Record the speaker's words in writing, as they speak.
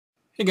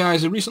Hey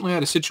guys, I recently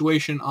had a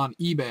situation on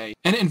eBay,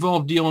 and it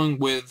involved dealing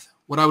with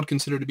what I would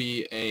consider to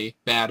be a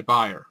bad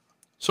buyer.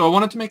 So I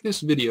wanted to make this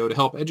video to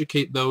help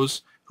educate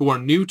those who are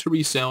new to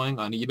reselling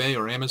on eBay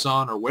or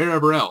Amazon or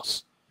wherever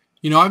else.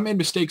 You know, I've made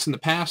mistakes in the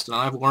past and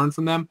I've learned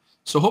from them,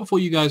 so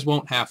hopefully you guys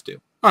won't have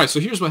to. Alright, so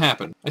here's what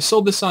happened. I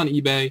sold this on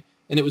eBay,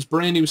 and it was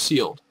brand new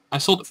sealed. I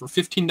sold it for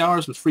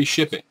 $15 with free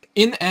shipping.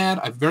 In the ad,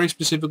 I very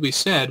specifically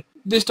said,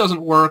 this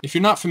doesn't work. If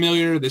you're not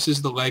familiar, this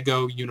is the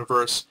LEGO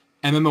universe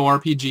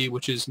MMORPG,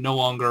 which is no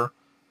longer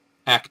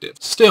active.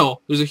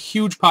 Still, there's a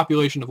huge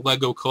population of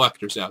LEGO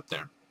collectors out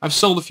there. I've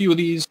sold a few of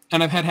these,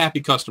 and I've had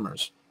happy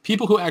customers.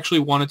 People who actually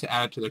wanted to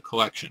add it to their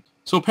collection.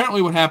 So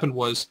apparently what happened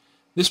was,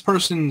 this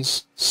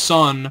person's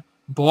son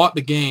bought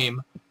the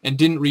game and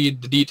didn't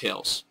read the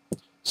details.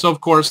 So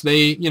of course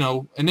they,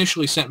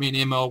 initially sent me an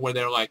email where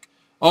they're like,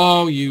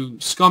 oh, you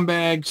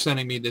scumbag,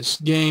 sending me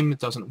this game, it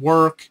doesn't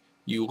work,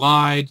 you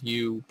lied,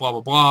 you blah blah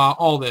blah,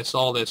 all this,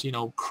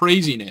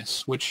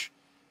 craziness, which,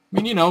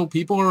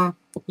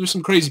 there's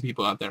some crazy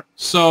people out there.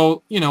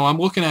 So, I'm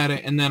looking at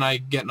it, and then I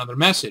get another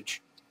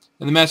message.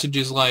 And the message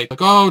is like,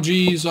 oh,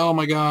 geez, oh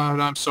my god,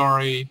 I'm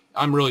sorry,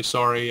 I'm really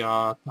sorry,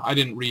 I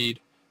didn't read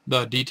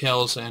the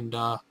details, and,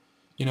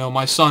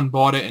 my son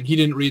bought it, and he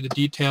didn't read the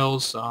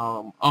details,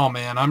 oh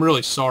man, I'm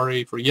really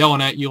sorry for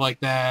yelling at you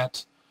like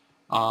that,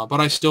 but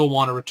I still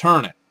want to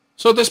return it.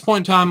 So at this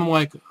point in time,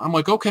 I'm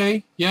like,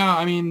 okay, yeah,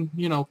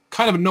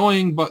 kind of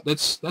annoying, but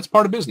that's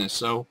part of business,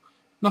 so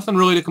nothing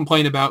really to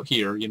complain about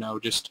here,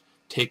 just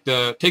take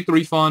the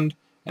refund,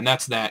 and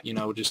that's that,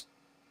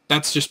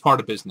 that's just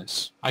part of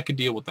business. I could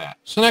deal with that.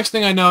 So next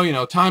thing I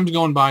know, time's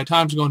going by,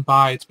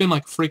 it's been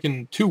like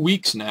freaking 2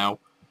 weeks now,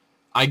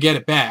 I get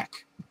it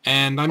back.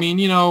 And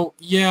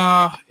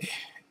yeah,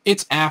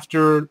 it's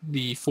after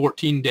the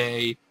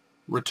 14-day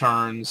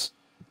returns,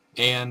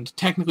 and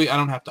technically I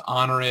don't have to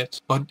honor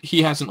it, but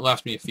he hasn't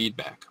left me a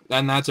feedback,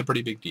 and that's a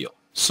pretty big deal.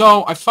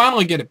 So I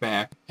finally get it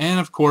back, and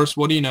of course,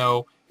 what do you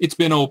know, it's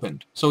been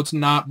opened, so it's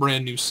not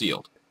brand new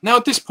sealed. Now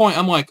at this point,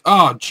 I'm like,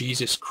 oh,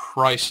 Jesus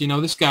Christ,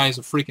 this guy is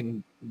a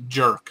freaking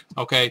jerk,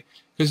 okay?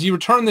 Because you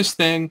return this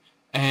thing,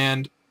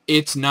 and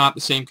it's not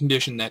the same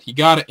condition that he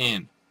got it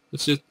in.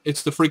 It's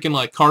the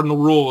freaking, cardinal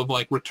rule of,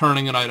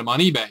 returning an item on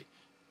eBay.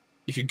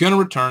 If you're going to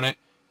return it,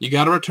 you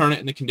got to return it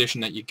in the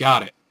condition that you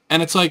got it.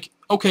 And it's like,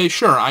 okay,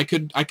 sure, I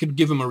could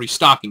give him a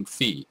restocking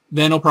fee.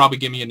 Then he'll probably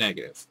give me a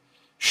negative.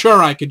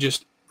 Sure, I could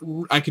just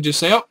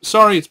say, oh,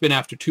 sorry, it's been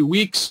after 2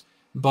 weeks.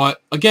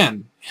 But,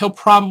 again, he'll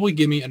probably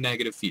give me a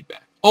negative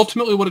feedback.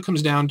 Ultimately, what it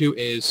comes down to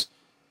is,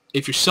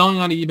 if you're selling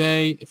on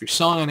eBay, if you're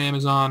selling on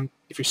Amazon,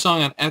 if you're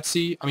selling on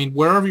Etsy,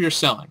 wherever you're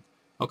selling,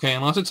 okay,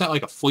 unless it's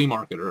at, a flea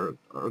market or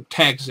a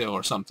tag sale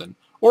or something,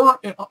 or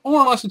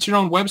unless it's your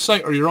own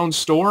website or your own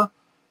store,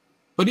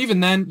 but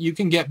even then, you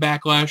can get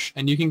backlash,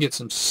 and you can get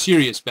some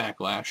serious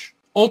backlash.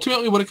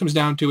 Ultimately, what it comes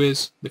down to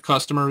is, the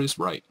customer is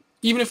right.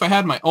 Even if I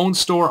had my own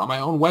store on my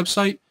own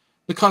website,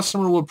 the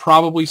customer would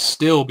probably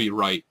still be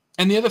right.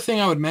 And the other thing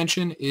I would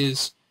mention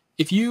is,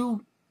 if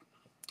you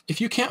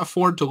can't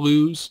afford to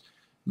lose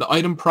the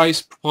item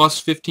price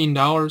plus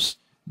 $15,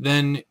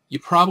 then you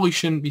probably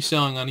shouldn't be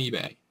selling on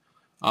eBay.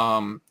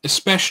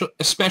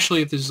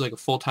 Especially if this is a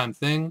full-time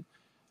thing.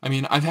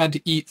 I've had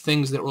to eat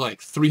things that were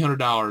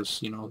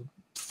 $300,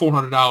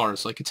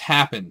 $400. It's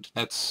happened.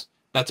 That's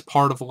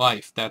part of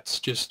life. That's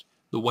just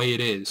the way it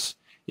is.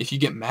 If you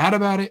get mad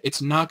about it,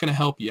 it's not going to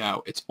help you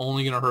out. It's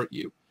only going to hurt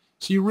you.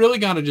 So you really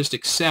got to just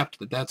accept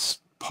that that's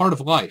part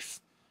of life.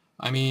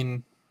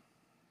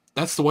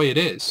 That's the way it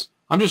is.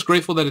 I'm just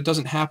grateful that it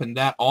doesn't happen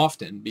that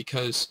often,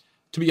 because,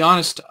 to be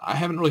honest, I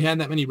haven't really had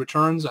that many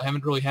returns. I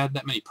haven't really had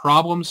that many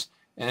problems.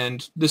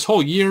 And this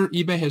whole year,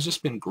 eBay has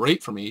just been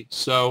great for me.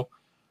 So,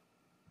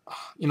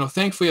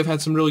 thankfully I've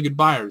had some really good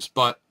buyers.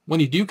 But when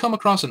you do come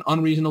across an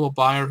unreasonable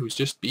buyer who's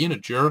just being a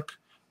jerk,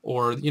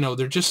 or,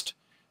 they're just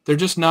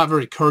not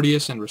very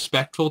courteous and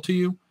respectful to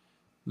you,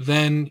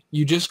 then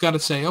you just got to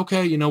say,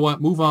 okay, you know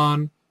what, move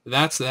on.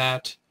 That's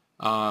that.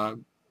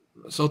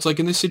 So it's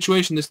in this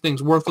situation, this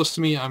thing's worthless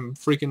to me, I'm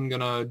freaking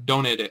gonna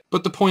donate it.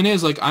 But the point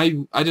is,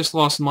 I just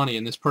lost money,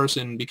 and this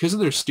person, because of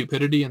their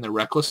stupidity and their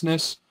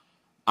recklessness,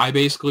 I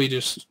basically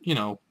just,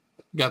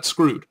 got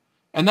screwed.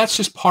 And that's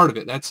just part of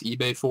it. That's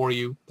eBay for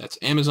you. That's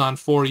Amazon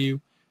for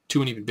you,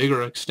 to an even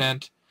bigger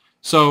extent.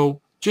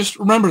 So just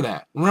remember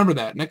that. Remember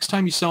that. Next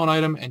time you sell an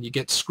item and you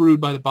get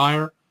screwed by the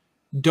buyer,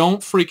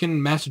 don't freaking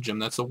message them.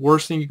 That's the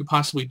worst thing you could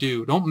possibly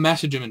do. Don't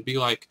message them and be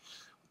like,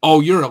 oh,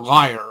 you're a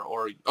liar,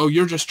 or oh,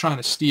 you're just trying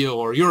to steal,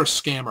 or you're a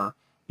scammer,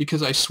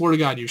 because I swear to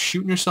God, you're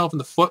shooting yourself in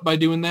the foot by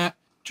doing that.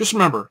 Just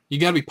remember, you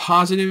got to be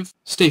positive,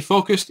 stay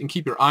focused, and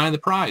keep your eye on the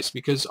prize,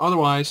 because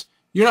otherwise,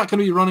 you're not going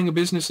to be running a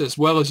business as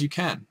well as you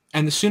can.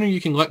 And the sooner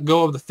you can let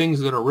go of the things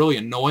that are really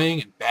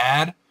annoying and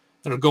bad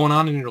that are going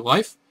on in your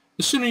life,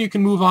 the sooner you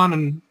can move on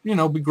and,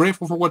 be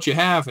grateful for what you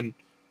have and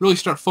really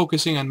start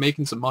focusing on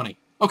making some money.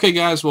 Okay,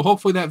 guys, well,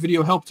 hopefully that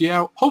video helped you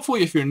out.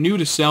 Hopefully, if you're new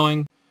to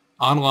selling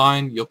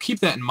online, you'll keep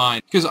that in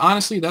mind, because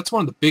honestly, that's one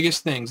of the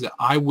biggest things that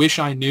I wish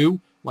I knew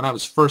when I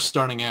was first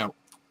starting out.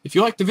 If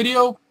you liked the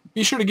video,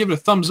 be sure to give it a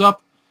thumbs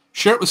up,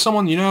 share it with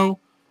someone you know,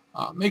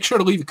 Make sure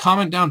to leave a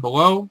comment down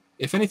below.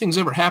 If anything's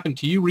ever happened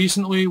to you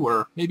recently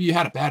where maybe you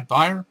had a bad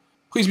buyer,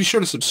 please be sure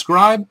to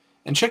subscribe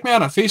and check me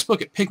out on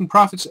Facebook at Picking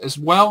Profits as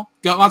well.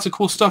 Got lots of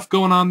cool stuff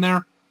going on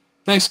there.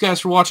 Thanks guys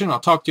for watching. I'll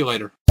talk to you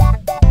later.